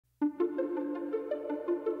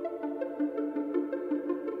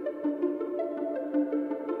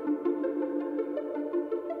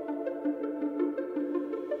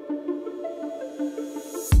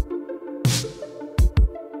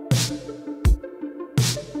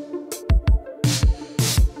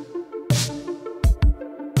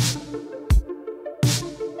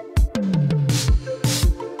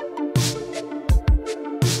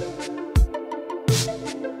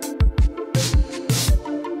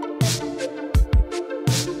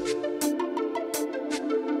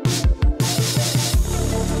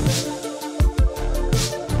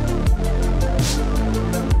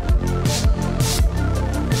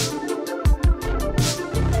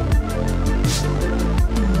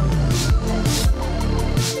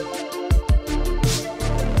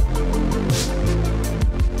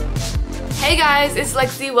guys, it's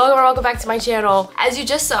Lexi. Welcome back to my channel. As you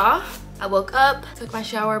just saw, I woke up, took my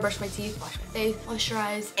shower, brushed my teeth, washed my face,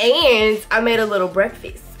 moisturized, and I made a little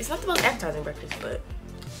breakfast. It's not the most appetizing breakfast, but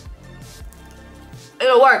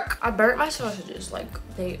it'll work. I burnt my sausages, like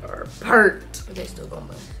they are burnt, but they still gonna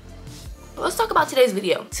burn. Let's talk about today's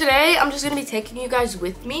video. Today, I'm just gonna be taking you guys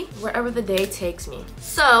with me wherever the day takes me.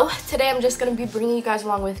 So today, I'm just gonna be bringing you guys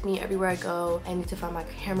along with me everywhere I go. I need to find my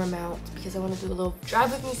camera mount because I wanna do a little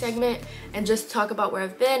drive with me segment and just talk about where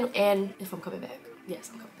I've been and if I'm coming back. Yes,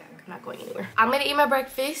 I'm coming back. I'm not going anywhere. I'm gonna eat my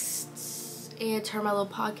breakfast and turn my little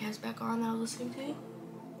podcast back on that I was listening to.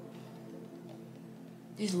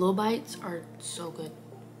 These little bites are so good.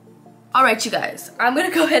 All right, you guys, I'm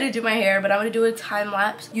gonna go ahead and do my hair, but I'm gonna do a time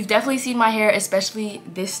lapse. You've definitely seen my hair, especially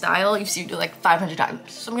this style. You've seen it like 500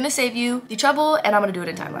 times. So I'm gonna save you the trouble and I'm gonna do it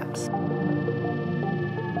in time lapse.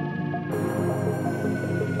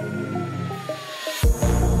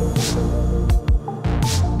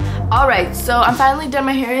 All right, so I'm finally done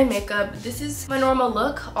my hair and makeup. This is my normal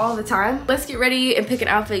look all the time. Let's get ready and pick an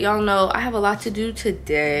outfit. Y'all know I have a lot to do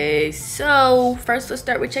today. So first, let's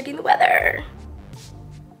start with checking the weather.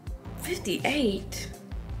 58.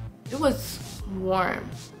 It was warm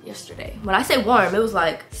yesterday. When I say warm, it was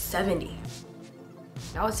like 70.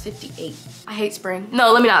 Now it's 58. I hate spring.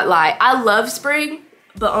 No, let me not lie. I love spring,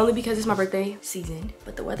 but only because it's my birthday season.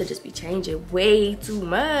 But the weather just be changing way too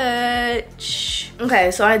much.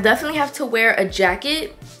 Okay, so I definitely have to wear a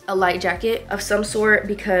jacket, a light jacket of some sort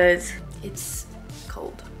because it's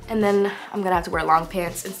cold. And then I'm gonna have to wear long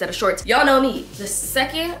pants instead of shorts. Y'all know me. The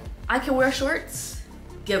second I can wear shorts,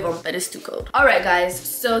 give them, but it's too cold. All right, guys,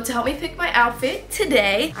 so to help me pick my outfit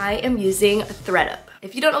today, I am using ThredUp.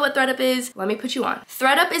 If you don't know what ThredUp is, let me put you on.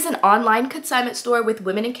 ThredUp is an online consignment store with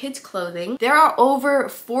women and kids clothing. There are over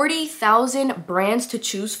 40,000 brands to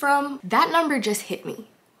choose from. That number just hit me.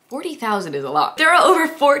 40,000 is a lot. There are over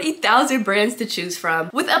 40,000 brands to choose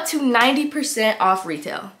from with up to 90% off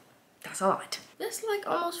retail. That's a lot. That's like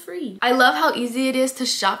almost free. I love how easy it is to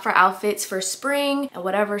shop for outfits for spring and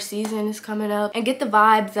whatever season is coming up and get the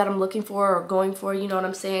vibes that I'm looking for or going for, you know what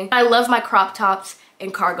I'm saying? I love my crop tops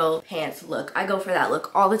and cargo pants look. I go for that look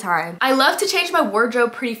all the time. I love to change my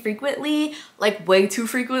wardrobe pretty frequently, like way too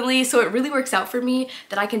frequently, so it really works out for me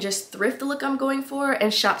that I can just thrift the look I'm going for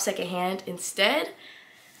and shop secondhand instead.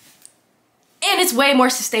 And it's way more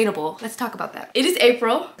sustainable. Let's talk about that. It is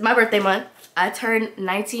April, my birthday month. I turn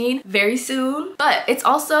 19 very soon, but it's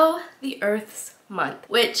also the Earth's month,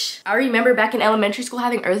 which I remember back in elementary school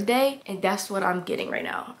having Earth Day, and that's what I'm getting right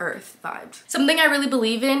now, Earth vibes. Something I really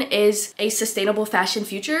believe in is a sustainable fashion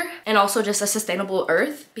future and also just a sustainable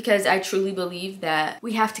Earth, because I truly believe that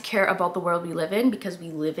we have to care about the world we live in because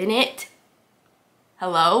we live in it.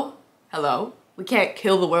 Hello? Hello? We can't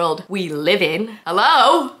kill the world we live in.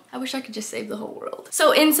 Hello? I wish I could just save the whole world.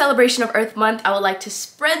 So in celebration of Earth Month, I would like to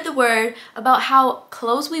spread the word about how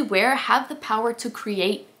clothes we wear have the power to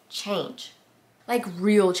create change. Like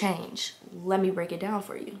real change. Let me break it down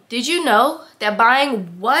for you. Did you know that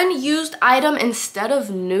buying one used item instead of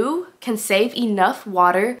new can save enough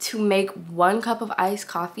water to make 1 cup of iced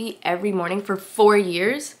coffee every morning for 4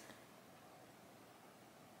 years?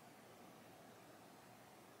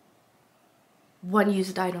 One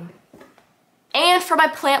used item. And for my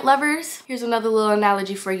plant lovers, here's another little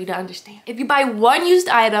analogy for you to understand. If you buy one used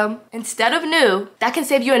item instead of new, that can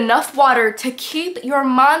save you enough water to keep your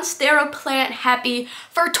Monstera plant happy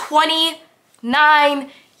for 29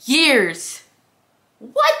 years.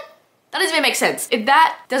 What? That doesn't even make sense. If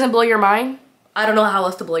that doesn't blow your mind, I don't know how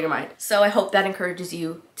else to blow your mind. So I hope that encourages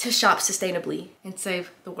you to shop sustainably and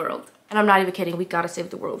save the world. And I'm not even kidding, we gotta save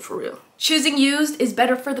the world for real. Choosing used is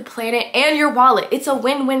better for the planet and your wallet. It's a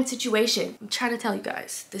win-win situation. I'm trying to tell you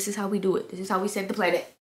guys, this is how we do it. This is how we save the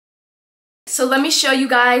planet. So let me show you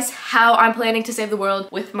guys how I'm planning to save the world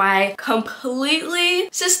with my completely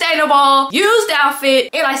sustainable used outfit,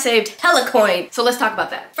 and I saved hella coin. So let's talk about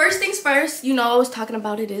that. First things first, you know I was talking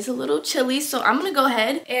about it is a little chilly, so I'm gonna go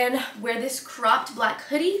ahead and wear this cropped black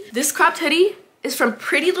hoodie. This cropped hoodie is from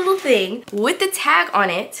Pretty Little Thing with the tag on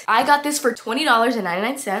it. I got this for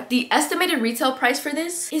 $20.99. The estimated retail price for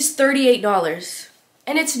this is $38.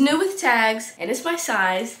 And it's new with tags, and it's my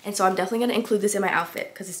size, and so I'm definitely gonna include this in my outfit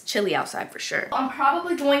because it's chilly outside for sure. I'm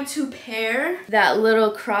probably going to pair that little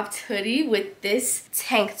cropped hoodie with this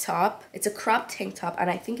tank top. It's a cropped tank top, and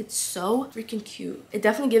I think it's so freaking cute. It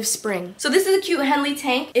definitely gives spring. So this is a cute Henley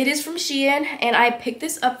tank. It is from Shein, and I picked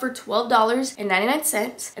this up for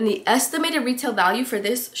 $12.99, and the estimated retail value for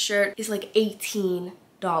this shirt is like $18.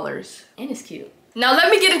 And it's cute. Now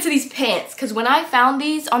let me get into these pants, because when I found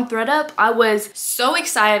these on ThredUp, I was so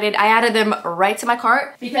excited. I added them right to my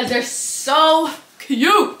cart because they're so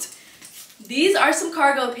cute. These are some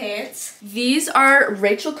cargo pants. These are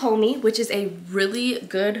Rachel Comey, which is a really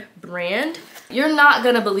good brand. You're not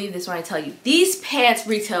gonna believe this when I tell you. These pants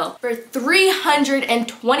retail for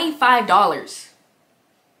 $325.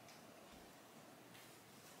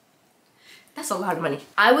 That's a lot of money.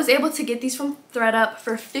 I was able to get these from ThredUp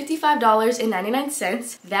for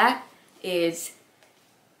 $55.99. That is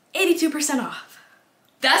 82% off.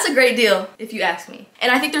 That's a great deal if you ask me.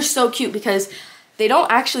 And I think they're so cute because they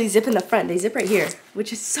don't actually zip in the front. They zip right here,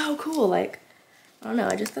 which is so cool. Like, I don't know,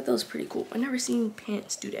 I just thought that was pretty cool. I've never seen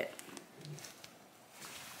pants do that.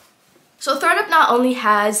 So ThredUp not only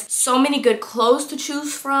has so many good clothes to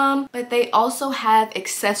choose from, but they also have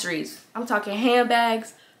accessories. I'm talking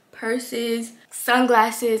handbags, purses,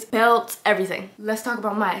 sunglasses, belts, everything. Let's talk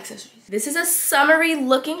about my accessories. This is a summery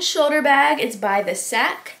looking shoulder bag. It's by The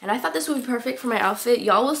Sack, and I thought this would be perfect for my outfit.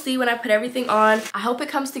 Y'all will see when I put everything on. I hope it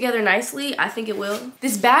comes together nicely. I think it will.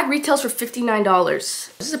 This bag retails for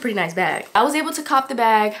 $59. This is a pretty nice bag. I was able to cop the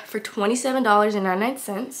bag for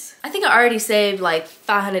 $27.99. I think I already saved like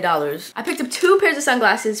 $500. I picked up 2 pairs of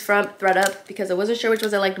sunglasses from ThredUp because I wasn't sure which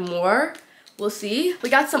ones I liked more. We'll see. We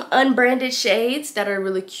got some unbranded shades that are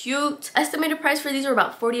really cute. Estimated price for these are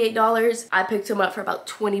about $48. I picked them up for about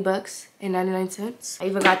 $20.99. I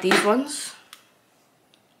even got these ones.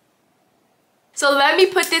 So let me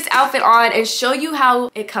put this outfit on and show you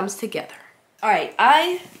how it comes together. All right,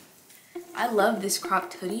 I love this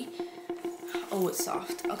cropped hoodie. Oh, it's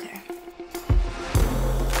soft. Okay.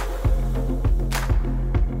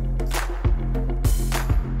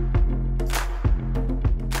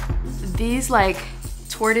 These like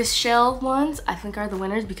tortoise shell ones I think are the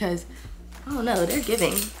winners because, I don't know, they're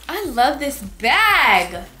giving. I love this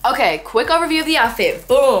bag. Okay, quick overview of the outfit.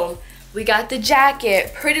 Boom. We got the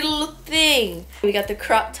jacket, pretty little thing. We got the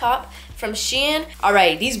crop top from Shein. All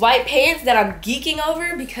right, these white pants that I'm geeking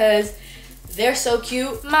over because they're so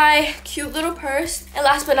cute. My cute little purse. And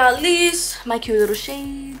last but not least, my cute little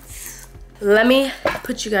shades. Let me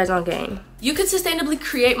put you guys on game. You can sustainably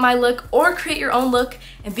create my look or create your own look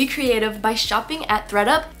and be creative by shopping at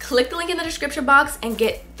ThredUp. Click the link in the description box and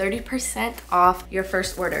get 30% off your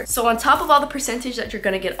first order. So on top of all the percentage that you're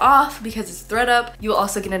gonna get off because it's ThredUp, you will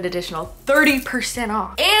also get an additional 30%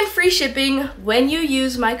 off and free shipping when you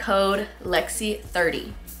use my code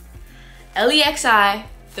LEXI30.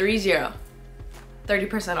 LEXI30.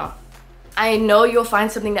 30% off. I know you'll find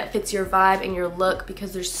something that fits your vibe and your look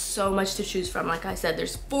because there's so much to choose from. Like I said,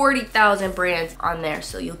 there's 40,000 brands on there,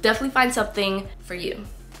 so you'll definitely find something for you.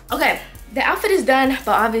 Okay, the outfit is done,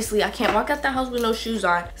 but obviously I can't walk out the house with no shoes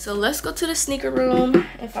on. So let's go to the sneaker room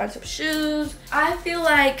and find some shoes. I feel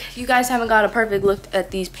like you guys haven't got a perfect look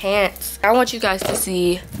at these pants. I want you guys to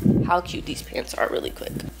see how cute these pants are really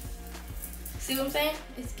quick. See what I'm saying?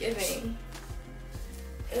 It's giving.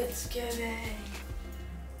 It's giving.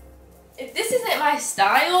 If this isn't my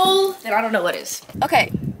style, then I don't know what is.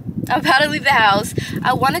 Okay, I'm about to leave the house.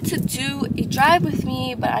 I wanted to do a drive with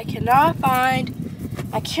me, but I cannot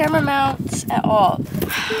find my camera mounts at all.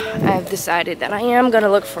 I have decided that I am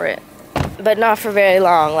gonna look for it, but not for very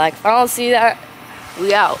long. Like, if I don't see that,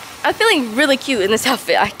 we out. I'm feeling really cute in this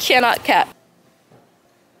outfit. I cannot cap.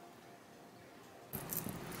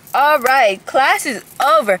 All right, class is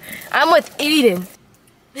over. I'm with Eden.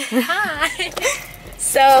 Hi.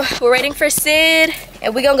 So we're waiting for Sid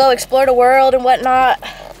and we're gonna go explore the world and whatnot.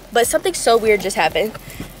 But something so weird just happened.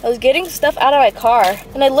 I was getting stuff out of my car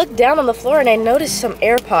and I looked down on the floor and I noticed some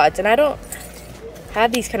AirPods, and I don't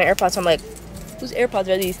have these kind of AirPods, so I'm like, whose AirPods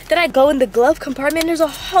are these? Then I go in the glove compartment and there's a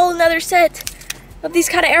whole nother set of these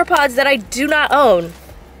kind of AirPods that I do not own.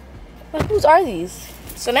 Like, whose are these?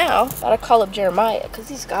 So now, I gotta call up Jeremiah because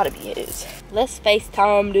these gotta be his. Let's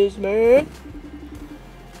FaceTime this man.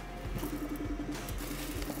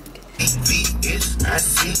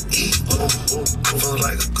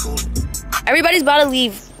 Everybody's about to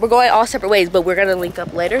leave. We're going all separate ways, but we're gonna link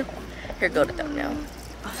up later. Here, go to them now.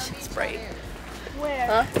 Oh, shit's bright. Where?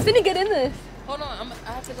 Huh? Finna get in this. Hold on,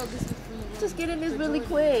 I have to go get some food. Just get in this really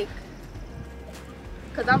quick.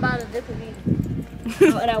 Cause I'm about to dip a V.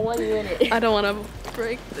 And I want you in it. I don't want to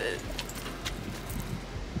break this.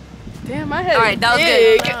 Damn, my head. All right, that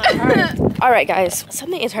was good. All right, guys.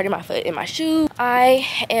 Something is hurting my foot in my shoe. I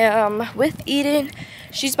am with Eden.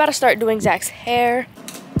 She's about to start doing Zach's hair.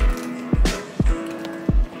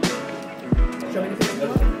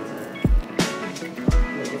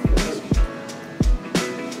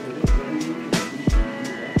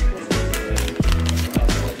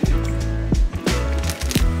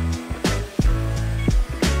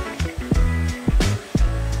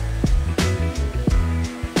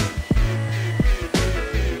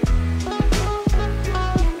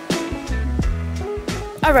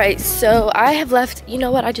 All right, so I have left, you know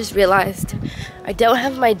what, I just realized. I don't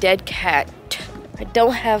have my dead cat. I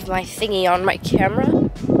don't have my thingy on my camera.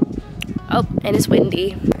 Oh, and it's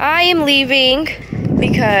windy. I am leaving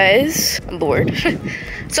because I'm bored.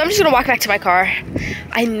 So I'm just gonna walk back to my car.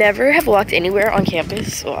 I never have walked anywhere on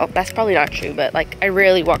campus. Well, that's probably not true, but like I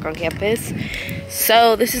rarely walk on campus.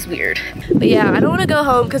 So this is weird. But yeah, I don't wanna go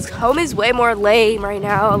home because home is way more lame right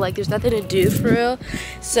now. Like there's nothing to do for real.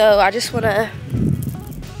 So I just wanna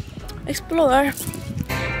explore.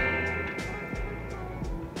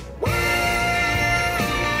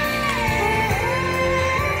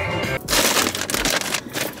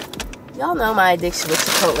 Y'all know my addiction with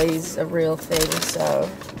Chipotle is a real thing, so.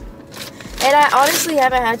 And I honestly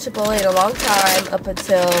haven't had Chipotle in a long time up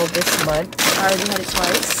until this month. I already had it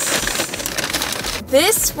twice.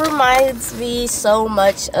 This reminds me so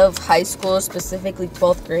much of high school, specifically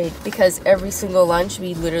 12th grade, because every single lunch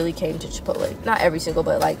we literally came to Chipotle. Not every single,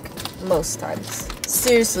 but like most times.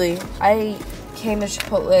 Seriously, I came to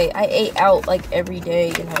Chipotle. I ate out like every day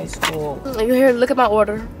in high school. You here, look at my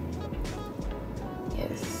order.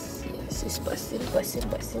 It's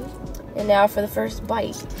bussin'. And now for the first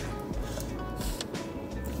bite.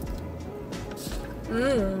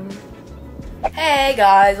 Hey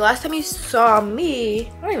guys, last time you saw me,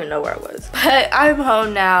 I don't even know where I was, but I'm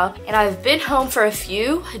home now. And I've been home for a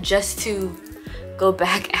few just to go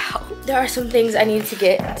back out. There are some things I need to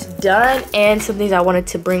get done and some things I wanted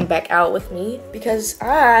to bring back out with me because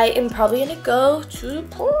I am probably gonna go to the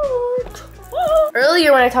park.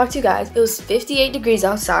 Earlier when I talked to you guys, it was 58 degrees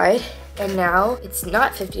outside. And now it's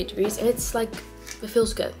not 58 degrees and it's like, it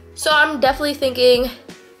feels good. So I'm definitely thinking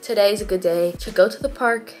today's a good day to go to the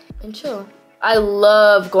park and chill. I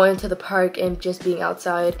love going to the park and just being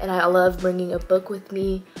outside, and I love bringing a book with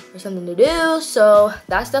me or something to do. So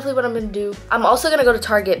that's definitely what I'm gonna do. I'm also gonna go to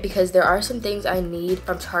Target because there are some things I need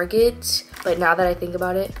from Target, but now that I think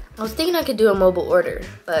about it, I was thinking I could do a mobile order,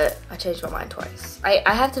 but I changed my mind twice. I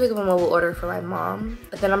have to pick up a mobile order for my mom,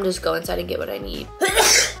 but then I'm just go inside and get what I need.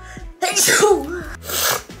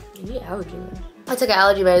 You need allergy medicine. I took an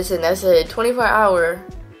allergy medicine that said 24-hour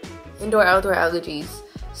indoor-outdoor allergies,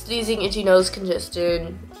 sneezing, itchy nose,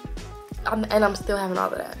 congestion, and I'm still having all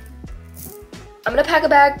of that. I'm gonna pack a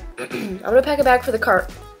bag. I'm gonna pack a bag for the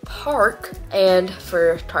park and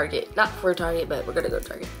for Target. Not for Target, but we're gonna go to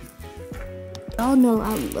Target. Y'all know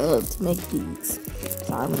I love to make beads,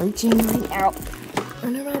 so I'm reaching right out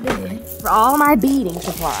under my bed for all my beading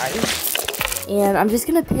supplies. And I'm just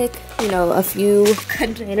gonna pick, you know, a few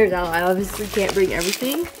containers out. I obviously can't bring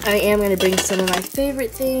everything. I am gonna bring some of my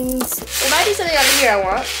favorite things. There might be something under here I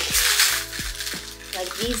want.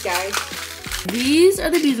 Like these guys. These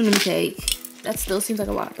are the beads I'm gonna take. That still seems like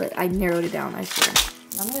a lot, but I narrowed it down, I swear.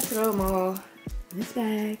 I'm gonna throw them all in this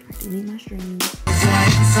bag. I do need my strings.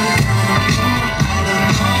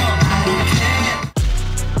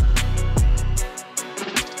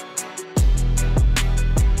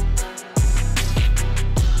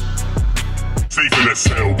 Safe in that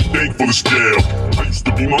cell, thankful as jail. I used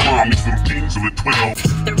to be my mommy's little things till at 12.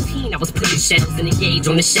 13, I was putting shells in the gauge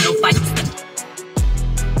on the shelf. I used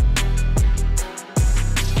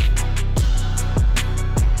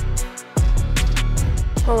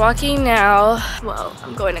to... We're walking now. Well,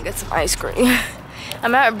 I'm going to get some ice cream.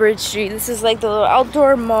 I'm at Bridge Street. This is like the little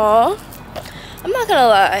outdoor mall. I'm not gonna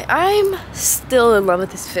lie, I'm still in love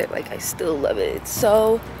with this fit. Like, I still love it. It's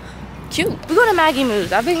so cute. We go to Maggie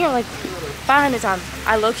Moo's. I've been here like 500 times.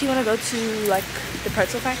 I low-key want to go to like the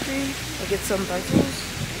pretzel factory and get some pretzels.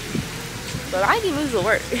 But Maggie Moo's will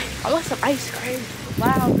work. I want some ice cream.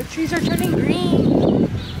 Wow, the trees are turning green.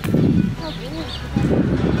 How beautiful.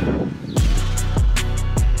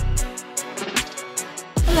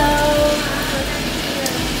 Hello.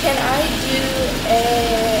 Can I do a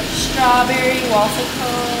strawberry waffle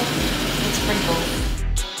cone with sprinkles?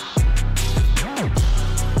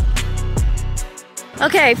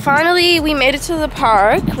 Okay, finally we made it to the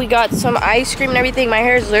park. We got some ice cream and everything. My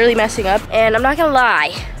hair is literally messing up, and I'm not gonna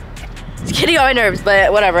lie, it's getting on my nerves,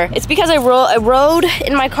 but whatever. It's because I rode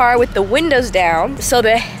in my car with the windows down, so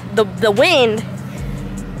the wind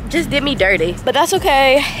just did me dirty. But that's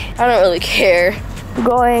okay. I don't really care. I'm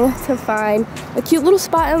going to find a cute little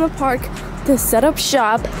spot in the park to set up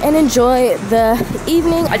shop and enjoy the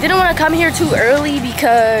evening. I didn't want to come here too early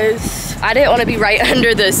because I didn't want to be right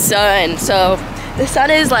under the sun. So the sun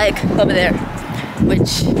is like over there,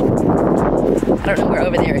 which I don't know where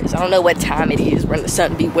over there is. I don't know what time it is when the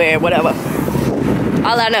sun be where, whatever.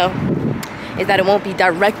 All I know is that it won't be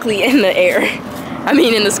directly in the air. I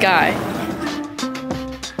mean in the sky.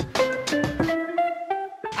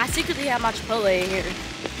 I secretly have my Chipotle in here.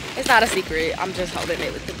 It's not a secret. I'm just holding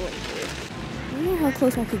it with the blanket. I don't know how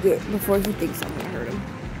close I could get before he thinks I'm gonna hurt him.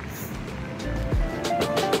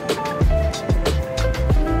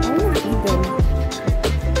 I wanna feed them.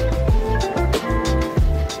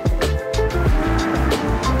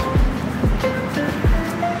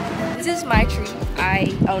 This is my tree.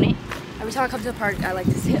 I own it. Every time I come to the park, I like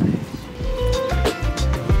to sit on it.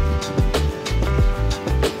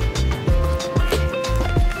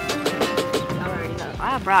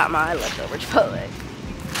 I brought my leftover Chipotle.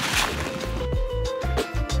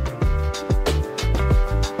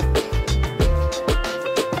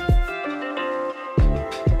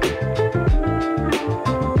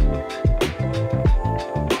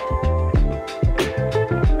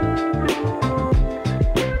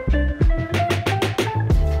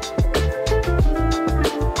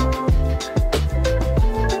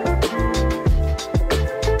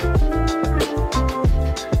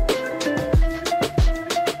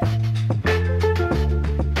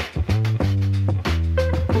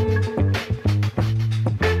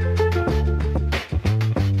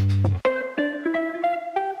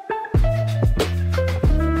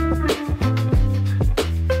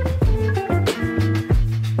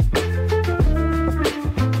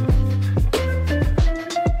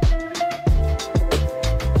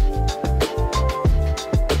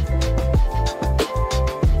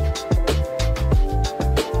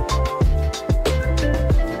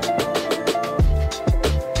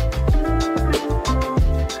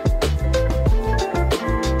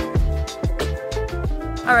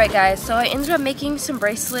 Alright guys, so I ended up making some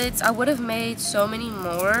bracelets. I would have made so many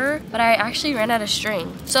more, but I actually ran out of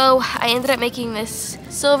string. So I ended up making this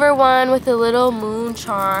silver one with a little moon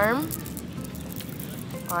charm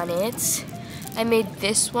on it. I made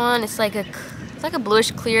this one. It's like a bluish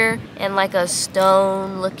clear and like a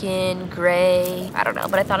stone looking gray. I don't know,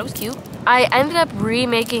 but I thought it was cute. I ended up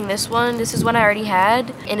remaking this one. This is one I already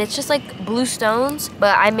had, and it's just like blue stones,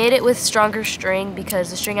 but I made it with stronger string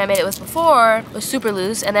because the string I made it with before was super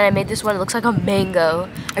loose, and then I made this one. It looks like a mango.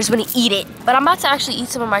 I just want to eat it. But I'm about to actually eat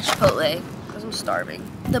some of my Chipotle because I'm starving.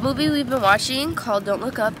 The movie we've been watching called Don't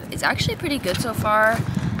Look Up is actually pretty good so far.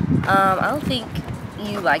 I don't think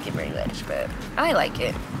you like it very much, but I like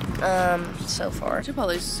it so far.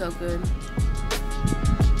 Chipotle is so good.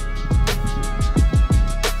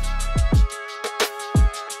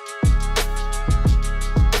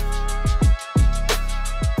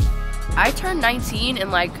 I turned 19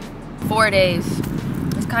 in like 4 days.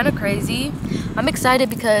 It's kind of crazy. I'm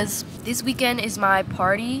excited because this weekend is my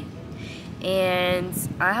party and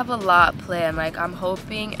I have a lot planned. Like, I'm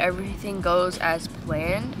hoping everything goes as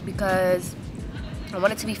planned because I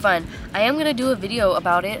want it to be fun. I am gonna do a video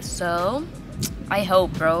about it, so I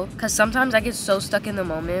hope, bro. Because sometimes I get so stuck in the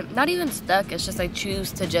moment. Not even stuck, it's just I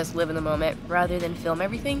choose to just live in the moment rather than film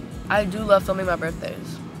everything. I do love filming my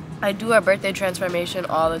birthdays. I do a birthday transformation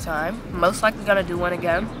all the time. Most likely gonna do one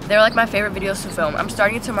again. They're like my favorite videos to film. I'm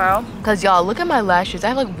starting it tomorrow. Cause y'all, look at my lashes. I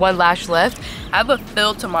have like one lash left. I have a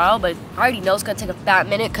fill tomorrow, but I already know it's gonna take a fat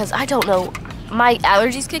minute cause I don't know. My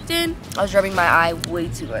allergies kicked in. I was rubbing my eye way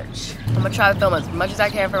too much. I'm gonna try to film as much as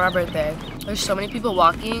I can for my birthday. There's so many people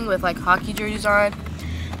walking with like hockey jerseys on.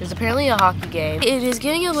 There's apparently a hockey game. It is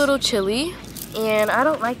getting a little chilly and I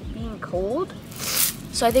don't like being cold.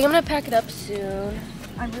 So I think I'm gonna pack it up soon.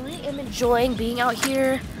 I really am enjoying being out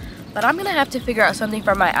here, but I'm gonna have to figure out something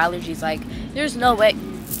for my allergies. Like, there's no way,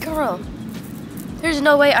 girl, there's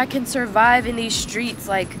no way I can survive in these streets.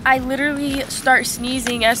 Like, I literally start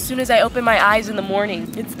sneezing as soon as I open my eyes in the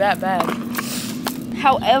morning. It's that bad.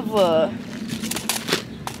 However,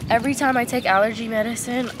 every time I take allergy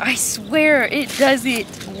medicine, I swear it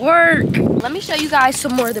doesn't work. Let me show you guys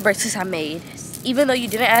some more of the bracelets I made, even though you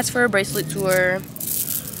didn't ask for a bracelet tour.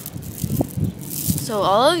 So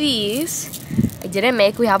all of these I didn't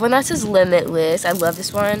make. We have one that says Limitless. I love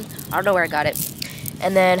this one. I don't know where I got it.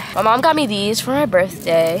 And then my mom got me these for my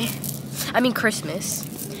birthday. I mean Christmas.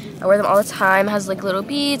 I wear them all the time. It has like little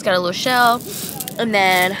beads, got a little shell. And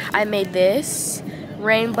then I made this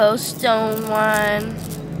rainbow stone one.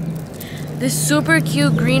 This super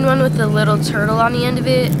cute green one with a little turtle on the end of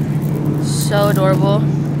it. So adorable.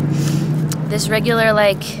 This regular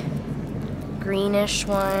like greenish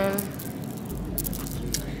one.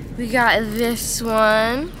 We got this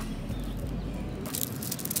one.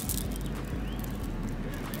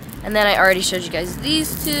 And then I already showed you guys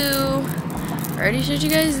these two. I already showed you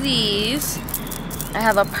guys these. I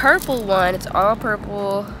have a purple one. It's all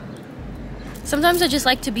purple. Sometimes I just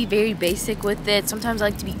like to be very basic with it. Sometimes I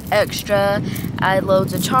like to be extra. Add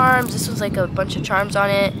loads of charms. This one's like a bunch of charms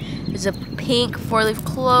on it. There's a pink 4-leaf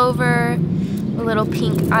clover. A little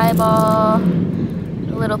pink eyeball.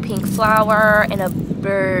 A little pink flower and a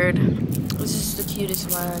bird. This is the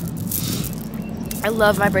cutest one. I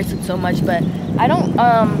love my bracelets so much, but I don't,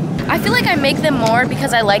 I feel like I make them more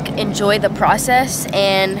because I like enjoy the process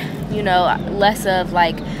and, you know, less of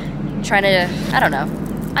like trying to, I don't know.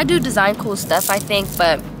 I do design cool stuff, I think,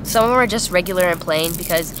 but some of them are just regular and plain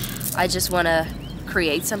because I just want to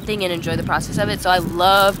create something and enjoy the process of it. So I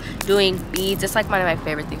love doing beads. It's like one of my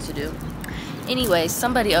favorite things to do. Anyways,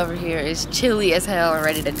 somebody over here is chilly as hell and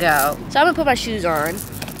ready to go. So I'm gonna put my shoes on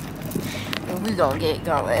and we gonna get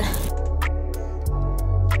going.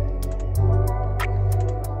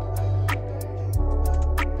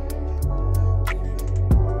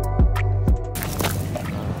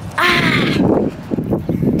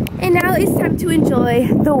 And now it's time to enjoy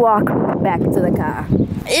the walk back to the car.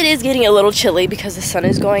 It is getting a little chilly because the sun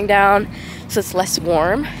is going down, so it's less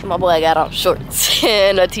warm. My boy got on shorts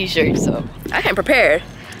and a t-shirt, so I am prepared.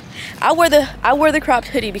 I wore the cropped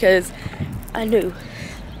hoodie because I knew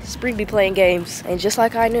Spring be playing games, and just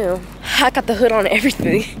like I knew, I got the hood on and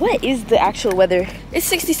everything. What is the actual weather? It's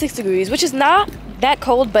 66 degrees, which is not that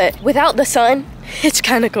cold, but without the sun, it's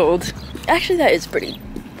kind of cold. Actually, that is pretty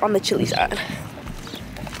on the chilly side.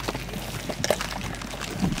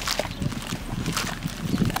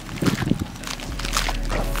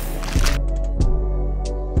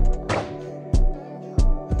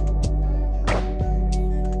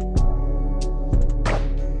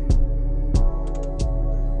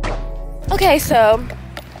 Okay, so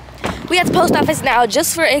we at the post office now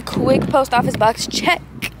just for a quick post office box check.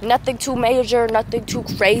 Nothing too major, nothing too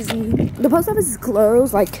crazy. The post office is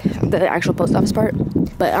closed, like the actual post office part,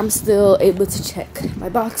 but I'm still able to check my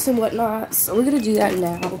box and whatnot. So we're gonna do that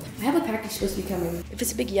now. I have a package supposed to be coming. If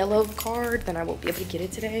it's a big yellow card, then I won't be able to get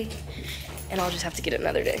it today, and I'll just have to get it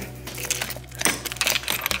another day.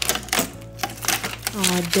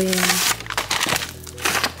 Aw, damn.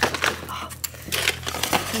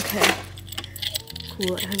 Okay.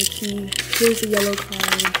 Cool, I have a key. Here's the yellow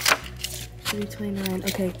card. 329.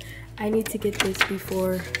 Okay, I need to get this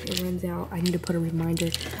before it runs out. I need to put a reminder.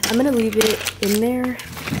 I'm gonna leave it in there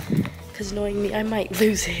because knowing me, I might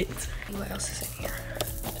lose it. What else is in here?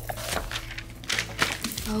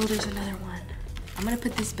 Oh, there's another one. I'm gonna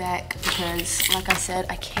put this back because, like I said,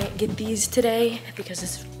 I can't get these today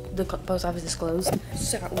because the post office is closed.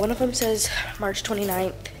 So one of them says March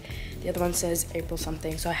 29th. The other one says April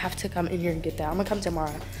something, so I have to come in here and get that. I'm gonna come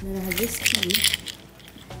tomorrow. And then I have this key,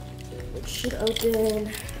 which should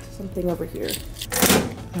open something over here.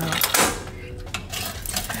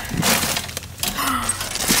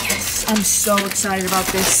 Yes, I'm so excited about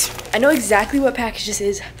this. I know exactly what package this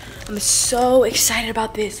is. I'm so excited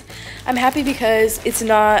about this. I'm happy because it's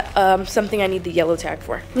not something I need the yellow tag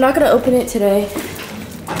for. I'm not gonna open it today.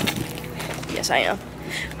 Yes, I am.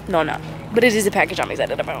 No, not. But it is a package I'm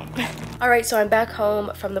excited about. All right, so I'm back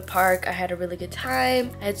home from the park. I had a really good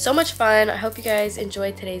time. I had so much fun. I hope you guys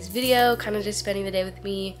enjoyed today's video, kind of just spending the day with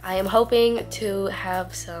me. I am hoping to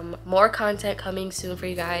have some more content coming soon for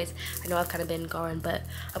you guys. I know I've kind of been gone, but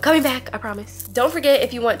I'm coming back, I promise. Don't forget,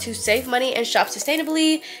 if you want to save money and shop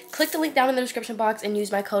sustainably, click the link down in the description box and use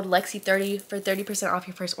my code LEXI30 for 30% off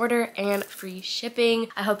your first order and free shipping.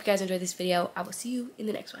 I hope you guys enjoyed this video. I will see you in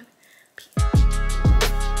the next one. Peace.